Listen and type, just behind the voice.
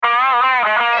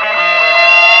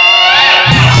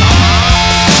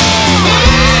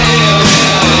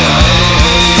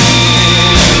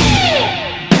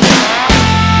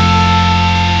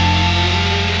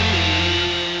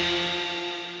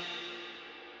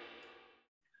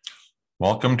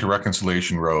Welcome to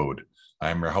Reconciliation Road. I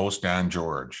am your host, Dan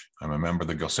George. I'm a member of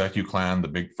the Gilsecu clan, the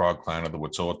Big Frog clan of the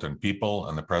Wet'suwet'en people,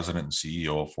 and the president and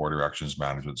CEO of Four Directions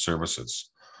Management Services.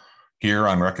 Here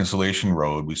on Reconciliation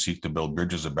Road, we seek to build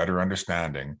bridges of better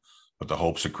understanding with the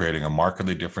hopes of creating a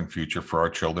markedly different future for our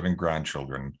children and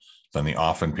grandchildren than the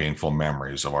often painful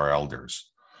memories of our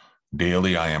elders.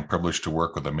 Daily, I am privileged to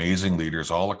work with amazing leaders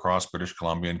all across British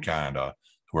Columbia and Canada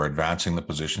who are advancing the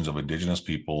positions of Indigenous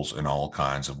peoples in all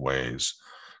kinds of ways.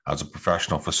 As a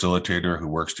professional facilitator who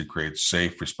works to create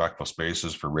safe, respectful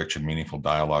spaces for rich and meaningful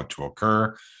dialogue to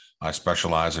occur, I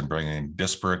specialize in bringing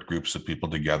disparate groups of people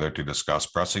together to discuss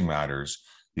pressing matters,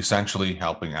 essentially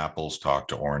helping apples talk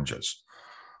to oranges.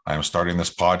 I am starting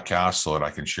this podcast so that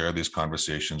I can share these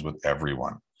conversations with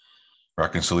everyone.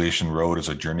 Reconciliation Road is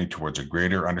a journey towards a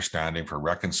greater understanding for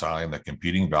reconciling the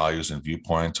competing values and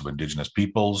viewpoints of Indigenous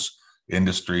peoples,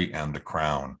 industry, and the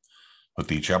Crown.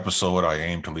 With each episode, I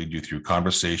aim to lead you through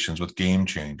conversations with game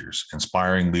changers,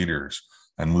 inspiring leaders,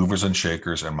 and movers and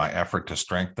shakers in my effort to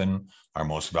strengthen our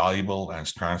most valuable and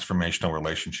transformational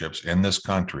relationships in this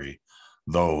country,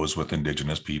 those with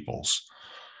Indigenous peoples.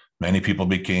 Many people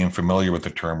became familiar with the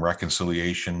term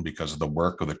reconciliation because of the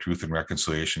work of the Truth and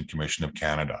Reconciliation Commission of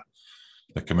Canada.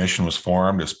 The commission was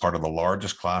formed as part of the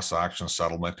largest class action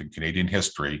settlement in Canadian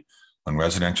history when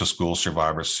residential school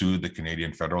survivors sued the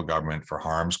Canadian federal government for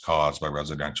harms caused by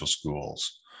residential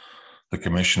schools. The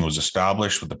commission was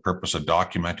established with the purpose of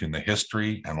documenting the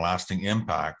history and lasting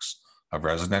impacts of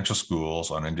residential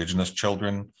schools on Indigenous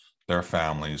children, their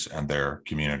families, and their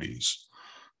communities.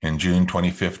 In June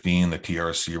 2015, the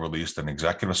TRC released an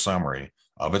executive summary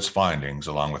of its findings,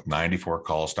 along with 94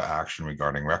 calls to action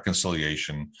regarding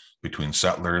reconciliation between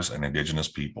settlers and Indigenous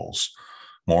peoples.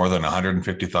 More than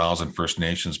 150,000 First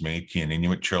Nations, Métis, and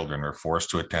Inuit children are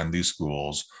forced to attend these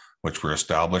schools, which were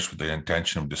established with the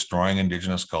intention of destroying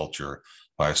Indigenous culture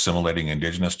by assimilating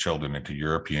Indigenous children into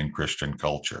European Christian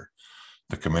culture.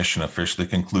 The Commission officially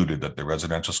concluded that the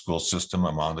residential school system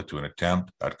amounted to an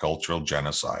attempt at cultural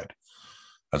genocide.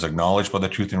 As acknowledged by the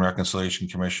Truth and Reconciliation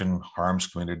Commission, harms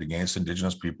committed against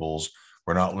Indigenous peoples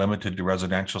were not limited to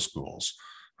residential schools,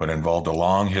 but involved a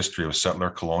long history of settler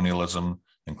colonialism,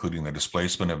 including the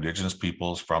displacement of Indigenous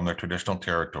peoples from their traditional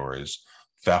territories,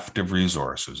 theft of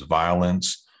resources,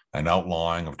 violence, and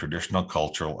outlawing of traditional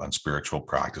cultural and spiritual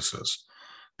practices.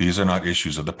 These are not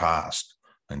issues of the past.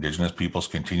 Indigenous peoples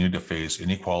continue to face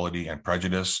inequality and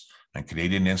prejudice, and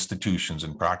Canadian institutions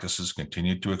and practices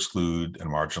continue to exclude and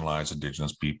marginalize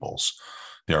Indigenous peoples.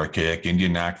 The archaic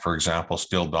Indian Act, for example,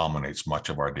 still dominates much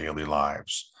of our daily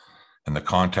lives. In the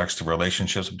context of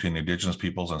relationships between Indigenous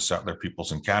peoples and settler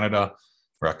peoples in Canada,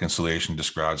 reconciliation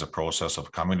describes a process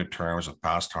of coming to terms with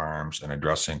past harms and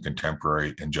addressing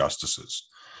contemporary injustices.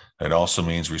 It also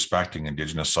means respecting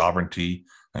Indigenous sovereignty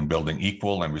and building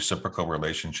equal and reciprocal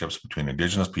relationships between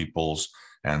Indigenous peoples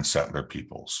and settler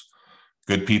peoples.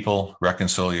 Good people,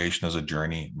 reconciliation is a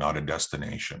journey, not a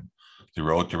destination. The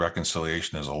road to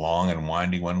reconciliation is a long and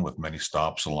winding one with many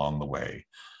stops along the way.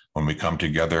 When we come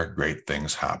together, great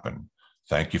things happen.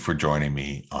 Thank you for joining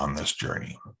me on this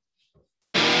journey.